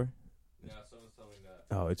that before? Yeah, someone's telling me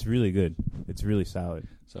that. Oh, it's really good. It's really solid.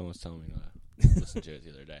 Someone's telling me that. Listen to it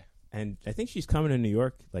the other day. And I think she's coming to New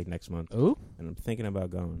York like next month. Ooh. And I'm thinking about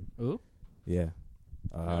going. Ooh. Yeah.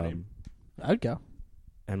 No Name. I'd go.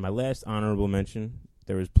 And my last honorable mention,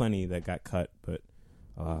 there was plenty that got cut, but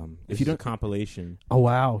if you don't- don't compilation, Oh,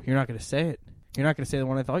 wow. You're not going to say it. You're not going to say the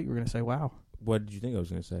one I thought you were going to say. Wow. what did you think I was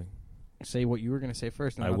going to say? Say what you were going to say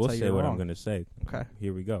first. And I I'll will tell you say what wrong. I'm going to say. Okay.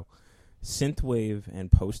 Here we go. Synthwave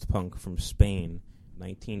and post-punk from Spain,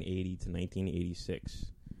 1980 to 1986.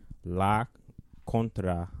 La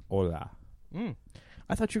Contra Ola.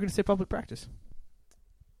 I thought you were going to say public practice.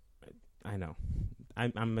 I know.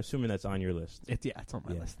 I'm assuming that's on your list. It's on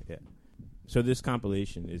my list. Yeah. So this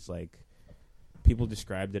compilation is like, people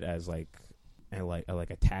described it as like a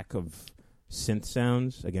attack of synth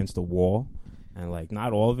sounds against a wall, and like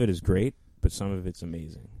not all of it is great, but some of it's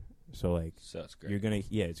amazing. So like So it's great. you're gonna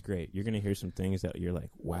it's great. You're gonna hear some things that you're like,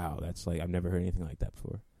 wow, that's like I've never heard anything like that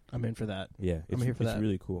before. I'm in for that. Yeah, it's, here for it's that.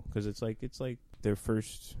 really cool because it's like their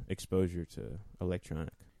first exposure to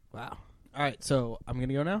electronic. Wow. All right. So I'm going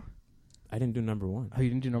to go now. I didn't do number one. Oh, you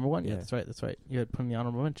didn't do number 1? Yeah. That's right. That's right. You had put in the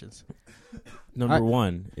honorable mentions. Number Alright.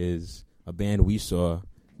 1 is a band we saw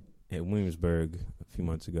at Williamsburg a few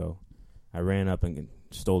months ago. I ran up and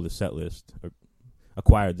stole the set list, or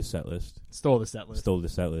acquired the set list, Stole the set list. stole the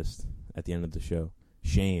set list at the end of the show.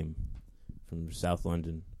 Shame from South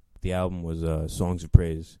London. The album was Songs of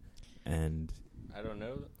Praise, and I don't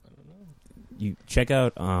know. you check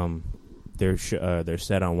out their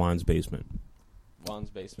set on Juan's Basement. Juan's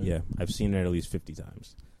basement. Yeah, I've seen it at least 50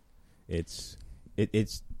 times. It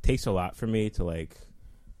takes a lot for me to like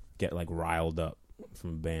get like riled up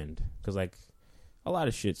from a band, because like a lot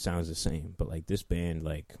of shit sounds the same, but like this band,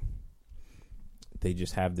 like they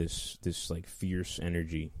just have this like fierce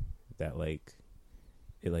energy that like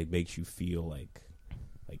it like makes you feel like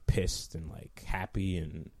pissed and like happy,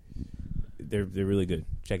 and they're really good.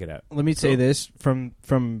 Check it out. Let me say this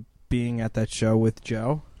from being at that show with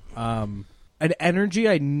Joe. An energy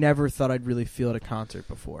I never thought I'd really feel at a concert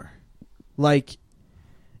before. Like,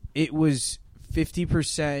 it was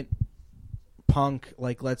 50% punk,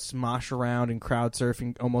 like let's mosh around and crowd surf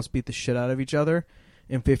and almost beat the shit out of each other,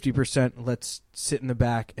 and 50% let's sit in the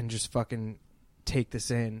back and just fucking take this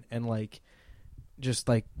in and like just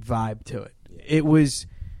like vibe to it. It was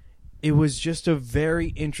just a very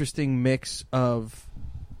interesting mix of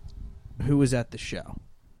who was at the show,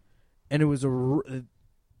 and it was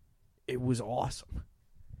awesome.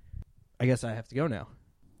 I guess I have to go now.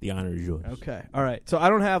 The honor is yours. Okay. All right. So I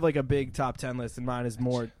don't have like a big top 10 list, and mine is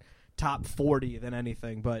more top 40 than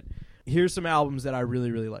anything. But here's some albums that I really,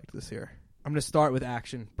 really liked this year. I'm going to start with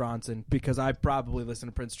Action Bronson, because I probably listen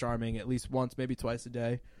to Prince Charming at least once, maybe twice a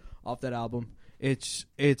day off that album. It's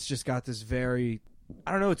just got this very,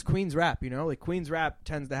 I don't know, it's Queen's rap, you know? Like Queen's rap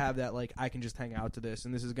tends to have that, like, I can just hang out to this,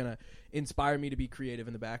 and this is going to inspire me to be creative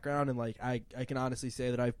in the background. And like I can honestly say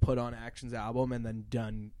that I've put on Action's album and then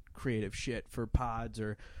done creative shit for pods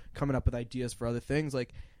or coming up with ideas for other things.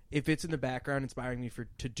 Like, if it's in the background inspiring me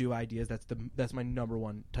to do ideas, that's my number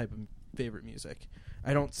one type of favorite music.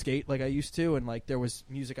 I don't skate like I used to, and like there was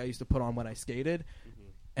music I used to put on when I skated,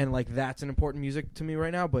 and like that's an important music to me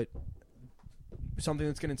right now, but something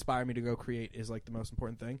that's going to inspire me to go create is like the most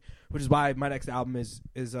important thing, which is why my next album is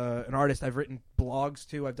an artist I've written blogs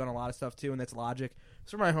to, I've done a lot of stuff to, and that's Logic.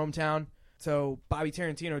 It's from my hometown. So Bobby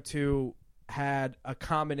Tarantino too had a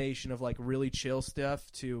combination of like really chill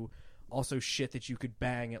stuff to also shit that you could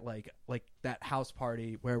bang at like that house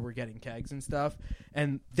party where we're getting kegs and stuff.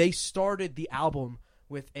 And they started the album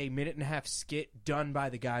with a 1.5-minute skit done by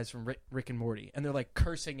the guys from Rick and Morty, and they're like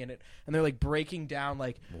cursing in it, and they're like breaking down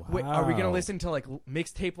like, wait, are we gonna listen to like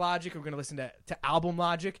mixtape Logic, or are we gonna listen to album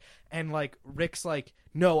Logic? And like Rick's like,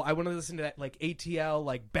 no, I want to listen to that like ATL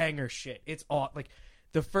like banger shit. It's all like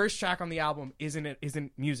the first track on the album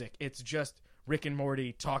isn't music. It's just Rick and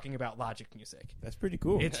Morty talking about Logic music. That's pretty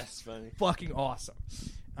cool. That's funny. Fucking awesome.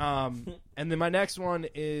 And then my next one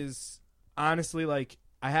is honestly like,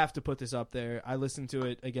 I have to put this up there. I listened to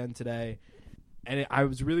it again today, and I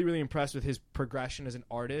was really, really impressed with his progression as an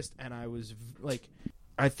artist. And I was like,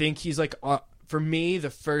 I think he's like, for me,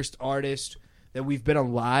 the first artist that we've been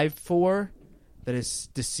alive for that is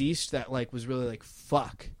deceased that like was really like,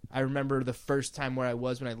 fuck. I remember the first time where I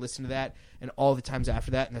was when I listened to that, and all the times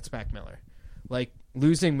after that, and that's Mac Miller. Like,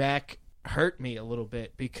 losing Mac hurt me a little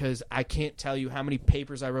bit, because I can't tell you how many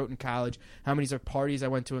papers I wrote in college, how many parties I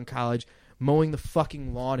went to in college, mowing the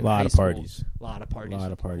fucking lawn in high school. A lot of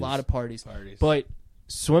parties. But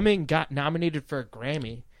swimming got nominated for a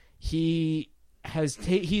Grammy. He's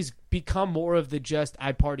become more of the just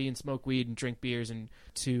I party and smoke weed and drink beers, and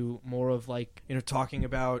to more of like, you know, talking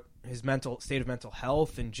about his mental state of mental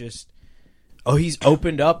health, and just he's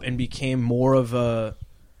opened up and became more of a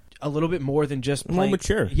little bit more than just more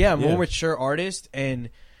mature. Yeah, more mature artist. And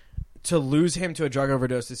to lose him to a drug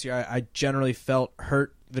overdose this year, I generally felt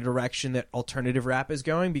hurt the direction that alternative rap is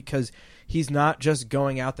going, because he's not just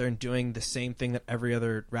going out there and doing the same thing that every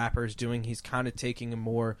other rapper is doing. He's kind of taking a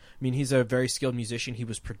more, I mean, he's a very skilled musician. He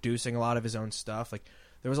was producing a lot of his own stuff. Like,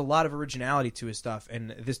 there was a lot of originality to his stuff,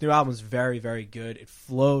 and this new album is very, very good. It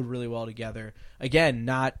flowed really well together. Again,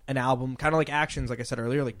 not an album, kind of like Actions, like I said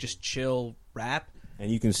earlier, like just chill rap. And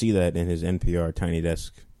you can see that in his NPR Tiny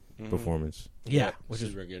Desk performance. Yeah, which is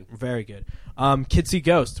very good. Very good. Kids See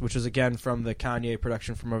Ghosts, which was again from the Kanye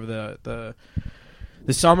production from over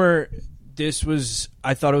the summer. This was,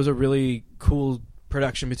 I thought it was a really cool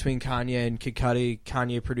production between Kanye and Kid Cudi.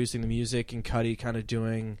 Kanye producing the music and Cudi kind of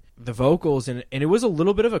doing the vocals, and it was a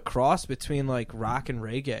little bit of a cross between like rock and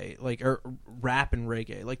reggae, like, or rap and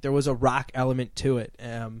reggae. Like, there was a rock element to it.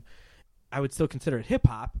 I would still consider it hip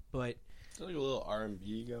hop, but like a little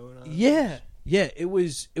R&B going on. Yeah. It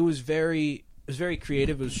was very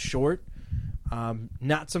creative. It was short.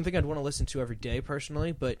 Not something I'd want to listen to every day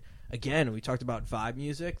personally, but again, we talked about vibe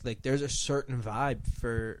music. Like, there's a certain vibe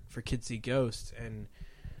for Kids See Ghosts, and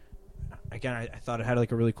again, I thought it had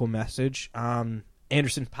like a really cool message.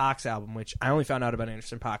 Anderson .Paak's album, which I only found out about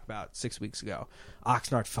Anderson .Paak about 6 weeks ago.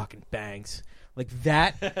 Oxnard fucking bangs. Like,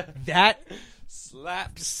 that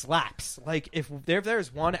slaps. Like, if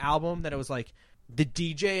there's one album that it was like, the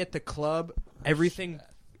DJ at the club, everything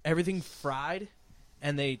fried,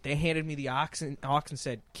 and they handed me the aux and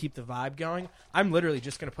said, keep the vibe going. I'm literally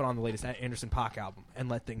just going to put on the latest Anderson .Paak album and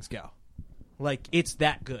let things go. Like, it's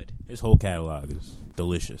that good. His whole catalog is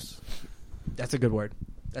delicious. That's a good word.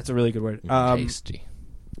 That's a really good word. Tasty.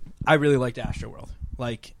 I really liked Astroworld,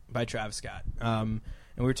 like, by Travis Scott. And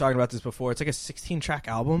we were talking about this before. It's like a 16-track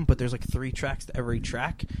album, but there's like 3 tracks to every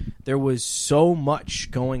track. There was so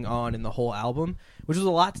much going on in the whole album, which was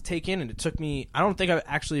a lot to take in, and it took me... I don't think I've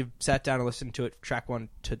actually sat down and listened to it track 1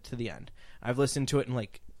 to the end. I've listened to it in,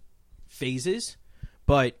 like, phases,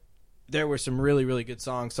 but there were some really, really good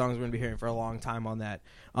songs we're going to be hearing for a long time on that.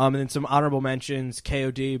 And then some honorable mentions,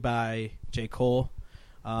 KOD by J. Cole.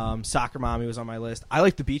 Soccer Mommy was on my list. I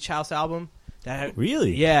like the Beach House album.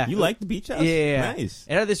 Really? Yeah. You like the Beach House? Yeah. Nice.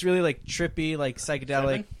 It had this really like trippy, like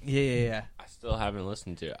psychedelic. 7? Yeah. I still haven't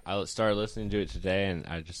listened to it. I started listening to it today, and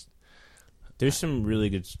There's some really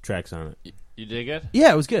good tracks on it. You dig it?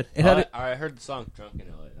 Yeah, it was good. It had I heard the song "Drunk in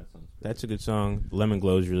LA." That song's good. That's a good song. Lemon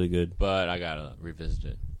Glow is really good. But I gotta revisit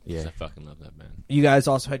it. Yeah. 'Cause I fucking love that band. You guys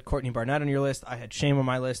also had Courtney Barnett on your list. I had Shame on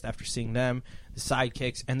my list after seeing them. The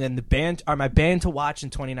Sidekicks, and then my band to watch in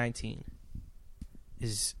 2019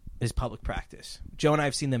 is Public Practice. Joe and I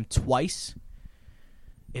have seen them twice.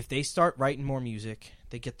 If they start writing more music,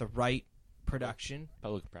 they get the right production.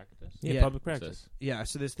 Public Practice. Yeah, Yeah. Public Practice. Yeah,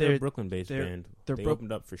 so They're a Brooklyn-based they're- band. they're They Brook-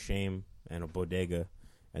 opened up for Shame and a Bodega,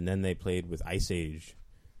 and then they played with Ice Age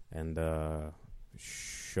and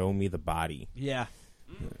Show Me the Body. Yeah.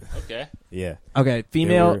 Okay. Yeah. Okay,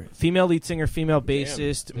 were- female lead singer, female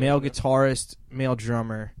bassist, Damn. male Yeah. guitarist, male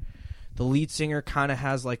drummer. The lead singer kind of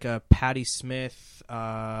has like a Patti Smith,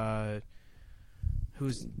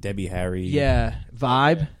 who's Debbie Harry.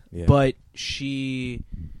 vibe, Yeah. but she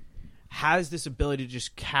has this ability to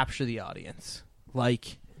just capture the audience.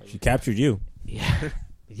 Like, She captured you.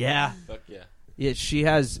 yeah, Fuck yeah. yeah. She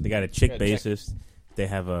has They got a chick Gotta check. bassist. They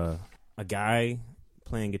have a guy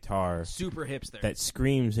playing guitar super hipster. that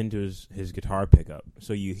screams into his guitar pickup,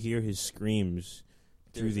 so you hear his screams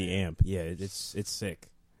through the amp. Yeah, it's sick.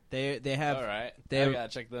 They have All right. they I have- gotta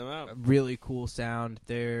check them out. a really cool sound.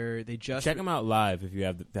 They just Check them out live if you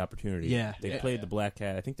have the opportunity. Yeah. They Yeah. played the Black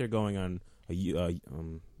Cat. I think they're going on a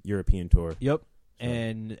European tour. Yep. So-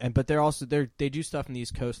 And but they're also they do stuff in the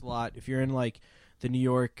East Coast a lot. If you're in like the New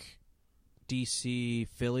York, DC,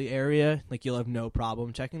 Philly area, like you'll have no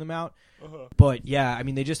problem checking them out. But yeah, I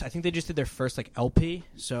mean I think they just did their first like LP,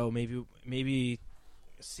 so maybe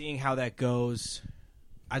seeing how that goes,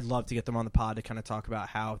 I'd love to get them on the pod to kind of talk about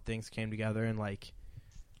how things came together and like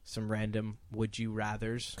some random would you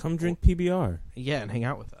rathers. Come drink PBR. Yeah, and hang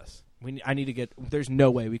out with us. I need to get. There's no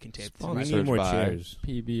way we can tape this. We I need more chairs.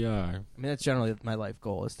 PBR. mean, that's generally my life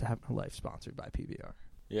goal is to have my life sponsored by PBR.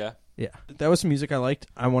 Yeah. Yeah, that was some music I liked.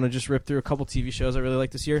 I want to just rip through a couple TV shows I really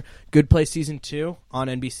liked this year. Good Place Season 2 on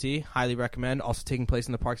NBC. Highly recommend. Also taking place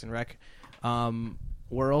in the Parks and Rec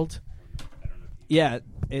world. Yeah,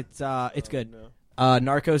 it's good.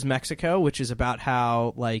 Narcos Mexico, which is about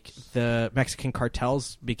how like the Mexican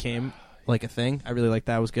cartels became like a thing. I really like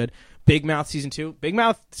that. It was good. Big Mouth Season 2. Big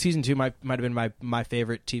Mouth Season 2 might have been my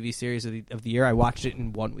favorite TV series of the year. I watched it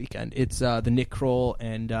in one weekend. It's the Nick Kroll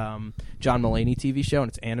and John Mulaney TV show, and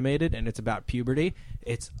it's animated, and it's about puberty.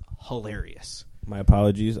 It's hilarious. My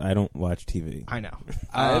apologies. I don't watch TV. I know.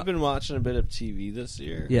 I've been watching a bit of TV this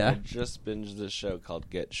year. Yeah. I just binged this show called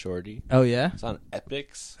Get Shorty. Oh, yeah? It's on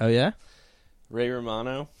Epix. Oh, yeah? Ray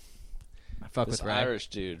Romano. I fuck This with Ray. Irish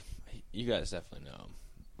dude. You guys definitely know him.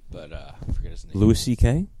 But I forget his name. Louis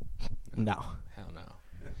C.K.? No. Hell no.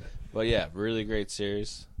 But yeah, really great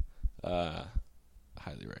series.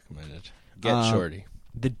 Highly recommended. Get Shorty.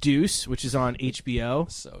 The Deuce, which is on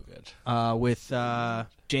HBO, So good. with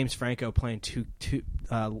James Franco playing two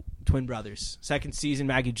twin brothers. Second season,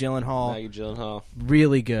 Maggie Gyllenhaal. Maggie Gyllenhaal.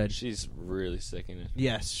 Really good. She's really sick in it.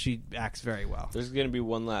 Yes, she acts very well. There's going to be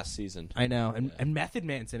one last season. I know. And Method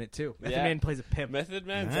Man's in it, too. Method Yeah. Man plays a pimp. Method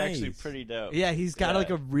Man's Nice. actually pretty dope. Yeah, he's got Yeah. like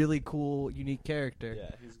a really cool, unique character.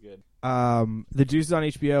 Yeah, he's good. The Deuce is on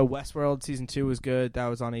HBO. Westworld Season 2 was good. That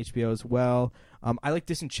was on HBO as well. I like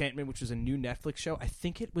Disenchantment, which was a new Netflix show. I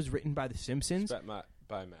think it was written by The Simpsons. It's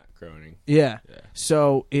by Matt Groening. Yeah. Yeah.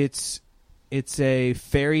 So it's a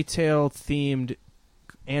fairy tale themed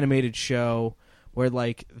animated show where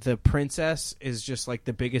like the princess is just like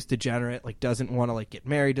the biggest degenerate, like doesn't want to like get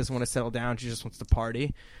married, doesn't want to settle down, she just wants to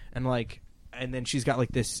party, and then she's got like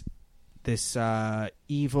this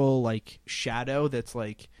evil like shadow that's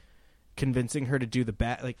like convincing her to do the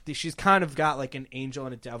bad. Like she's kind of got like an angel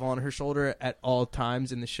and a devil on her shoulder at all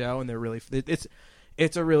times in the show, and they're really it's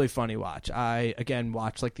It's a really funny watch. I again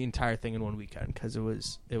watched like the entire thing in one weekend because it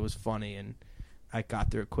was funny and I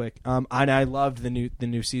got through it quick. And I loved the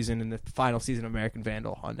new season and the final season of American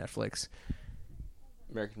Vandal on Netflix.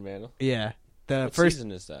 American Vandal. Yeah, What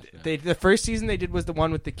season is that? the first season they did was the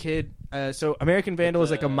one with the kid. So American Vandal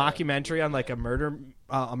is like a mockumentary on like a murder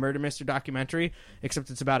mystery documentary, except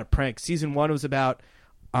it's about a prank. Season 1 was about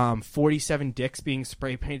 47 dicks being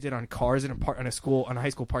spray painted on cars in a high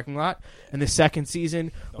school parking lot, and the second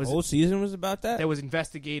season The whole season was about that? that was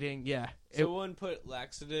investigating. Yeah, So one put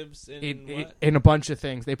laxatives in what? in a bunch of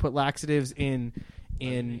things. They put laxatives in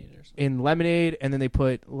Lemonade or something. in lemonade, and then they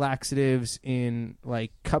put laxatives in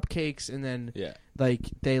like cupcakes, and then Yeah.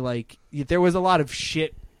 there was a lot of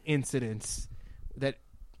shit incidents that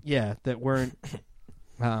weren't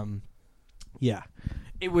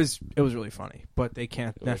it was really funny, but they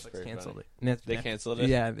can't It was Netflix very canceled funny. it. They canceled it?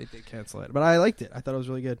 Yeah, they did cancel it, but I liked it. I thought it was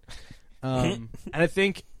really good. And I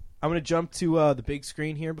think I'm gonna jump to the big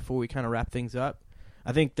screen here before we kind of wrap things up.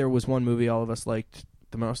 I think there was one movie all of us liked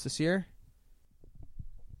the most this year.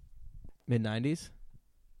 Mid-90s.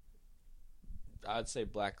 I'd say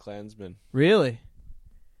Black Klansman Really?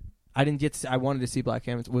 I didn't get to I wanted to see Black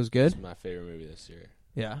Klansman. Was good? is my favorite movie this year.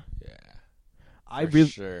 Yeah. Yeah. I For really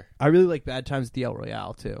sure. I really like Bad Times at the El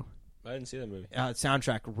Royale too. I didn't see that movie.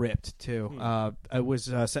 Soundtrack ripped too. It was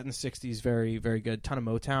set in the 60s, very very good. Ton of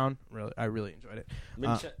Motown. I really enjoyed it.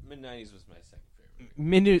 Mid-90s was my second favorite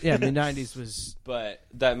movie. Mid-90s was But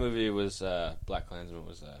that movie was Black Klansman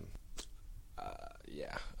was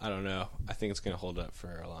yeah, I don't know. I think it's going to hold up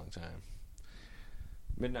for a long time.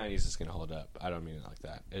 Mid-90s is going to hold up. I don't mean it like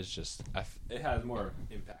that. It's just it has more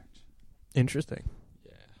impact. interesting.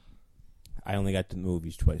 Yeah. I only got to the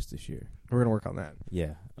movies twice this year. We're gonna work on that.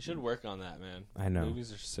 Yeah, You should work on that, man. I know.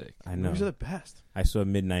 Movies are sick. I know. Movies are the best. I saw a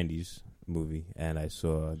mid-90s movie, and I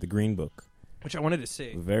saw The Green Book. Which I wanted to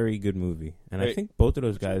see. Very good movie. And I Wait. think both of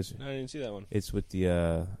those guys, No, I didn't see that one. it's with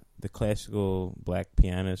the classical black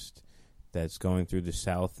pianist that's going through the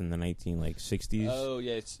South in the 60s. Oh,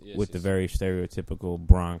 yeah. With the very stereotypical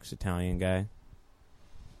Bronx Italian guy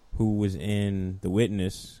who was in The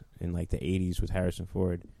Witness in like the 80s with Harrison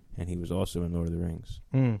Ford, and he was also in Lord of the Rings.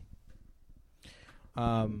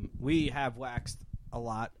 We have waxed a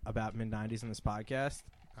lot about mid-90s in this podcast,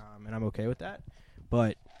 and I'm okay with that.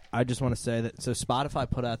 But I just want to say that, so Spotify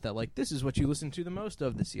put out that, like, this is what you listen to the most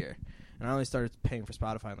of this year. And I only started paying for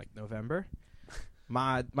Spotify in, like, November.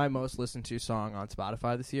 My most listened to song on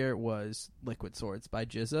Spotify this year was Liquid Swords by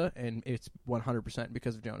Jizza, and it's 100%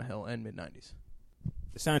 because of Jonah Hill and mid-90s.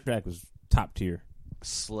 The soundtrack was top tier.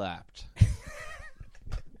 Slapped.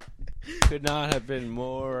 Could not have been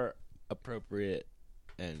more appropriate,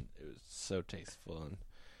 and it was so tasteful. And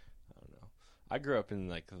I don't know. I grew up in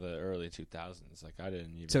like the early 2000s. Like I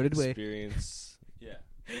didn't even So did we. experience. Yeah.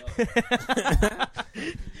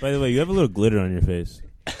 By the way, you have a little glitter on your face.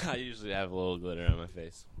 I usually have a little glitter on my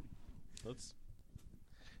face.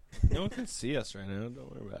 No one can see us right now.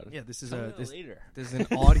 Don't worry about it. Yeah, this is later. this is an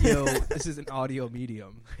audio this is an audio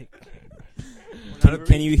medium.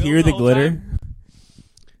 Can you hear the glitter?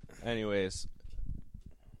 Anyways,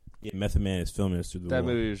 Yeah, Method Man is filming us through the that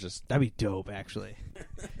wall. movie was just That'd be dope, actually.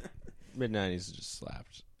 mid-90s. Just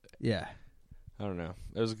slapped. Yeah, I don't know.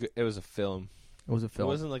 It was it was a film. it was a It film.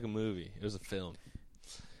 wasn't like a movie. It was a film.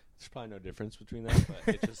 There's probably no difference between that,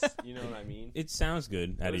 but it just, you know what I mean? It sounds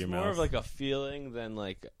good out It of was your more mouth. of like a feeling than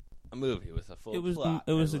like a movie with a full it was plot.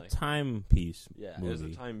 it was a and, like, timepiece yeah, movie. it was a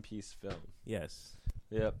timepiece film. Yes.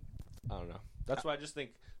 Yep. I don't know. That's why I just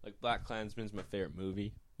think like Black Klansman's my favorite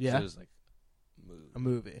movie. Yeah. It was like a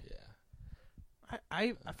movie. Yeah.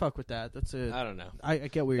 I fuck with that. That's a. I don't know. I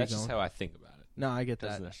get where That's you're just going. how I think about it. No, I get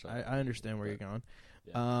Doesn't that. necessarily- I understand where you're going.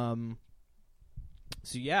 Yeah.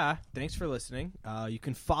 So yeah, thanks for listening. You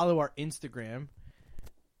can follow our Instagram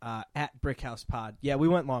at BrickHousePod. Yeah, we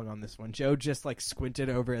went long on this one. Joe just like squinted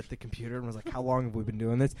over at the computer and was like, "How long have we been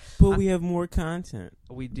doing this?" But we have more content.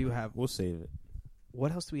 We do have. We'll save it.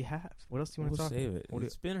 What else do we have? What else do you want We'll to talk? save it. What do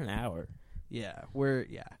It's been an hour. Yeah, We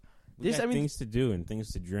This- got I mean- things to do and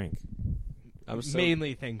things to drink. I'm so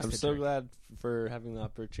mainly things. I'm to so drink. glad for having the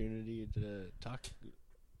opportunity to talk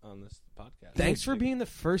on this podcast. Thanks for being the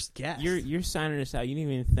first guest. You're signing us out. You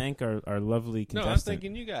didn't even thank our lovely No, contestant. I was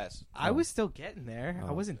thanking you guys. I was still getting there. I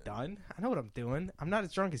Oh. wasn't done. I know what I'm doing. I'm not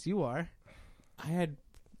as drunk as you are. I had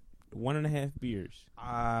 1.5 beers.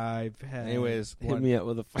 I've had. Anyways, hit one- me up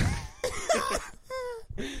with a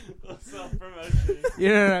self-promotion.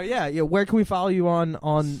 Yeah. Where can we follow you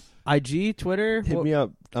on IG, Twitter? Hit me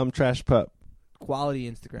up. I'm Trash Pup. Quality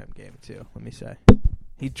Instagram game too. Let me say,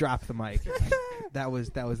 he dropped the mic. that was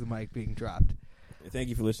the mic being dropped. Thank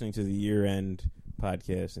you for listening to the year-end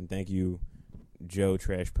podcast, and thank you, Joe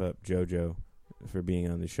Trash Pup JoJo, for being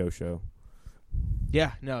on the show.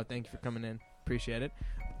 Yeah, no, thank you for coming in. Appreciate it.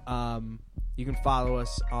 You can follow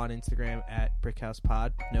us on Instagram at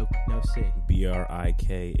BrickHousePod. No C.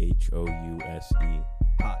 BRIKHOUSE.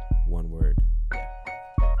 Pod. One word. Yeah.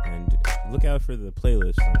 And look out for the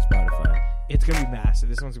playlist on Spotify. It's gonna be massive.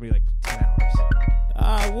 This one's gonna be like 10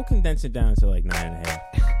 hours. We'll condense it down to like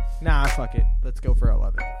 9.5. Nah, fuck it. Let's go for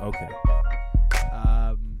 11. Okay.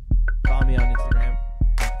 Follow me on Instagram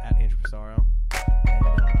at Andrew Pissarro.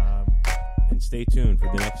 And stay tuned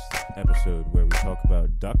for the next episode where we talk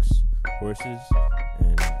about ducks, horses,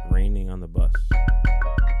 and raining on the bus.